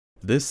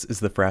This is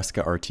the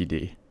Frasca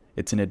RTD.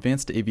 It's an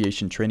advanced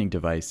aviation training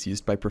device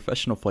used by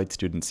professional flight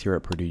students here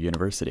at Purdue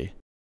University.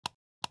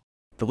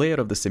 The layout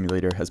of the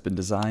simulator has been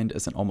designed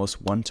as an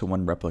almost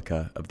one-to-one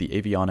replica of the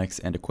avionics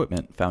and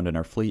equipment found in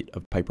our fleet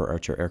of Piper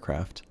Archer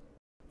aircraft.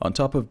 On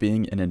top of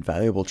being an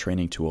invaluable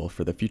training tool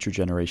for the future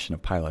generation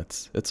of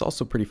pilots, it's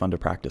also pretty fun to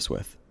practice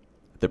with.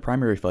 The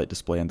primary flight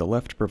display on the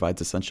left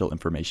provides essential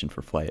information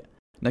for flight.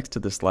 Next to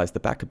this lies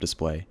the backup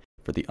display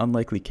for the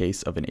unlikely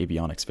case of an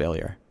avionics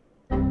failure.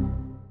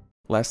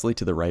 Lastly,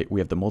 to the right, we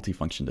have the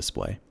multifunction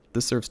display.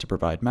 This serves to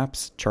provide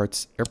maps,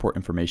 charts, airport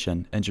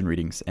information, engine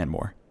readings, and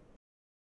more.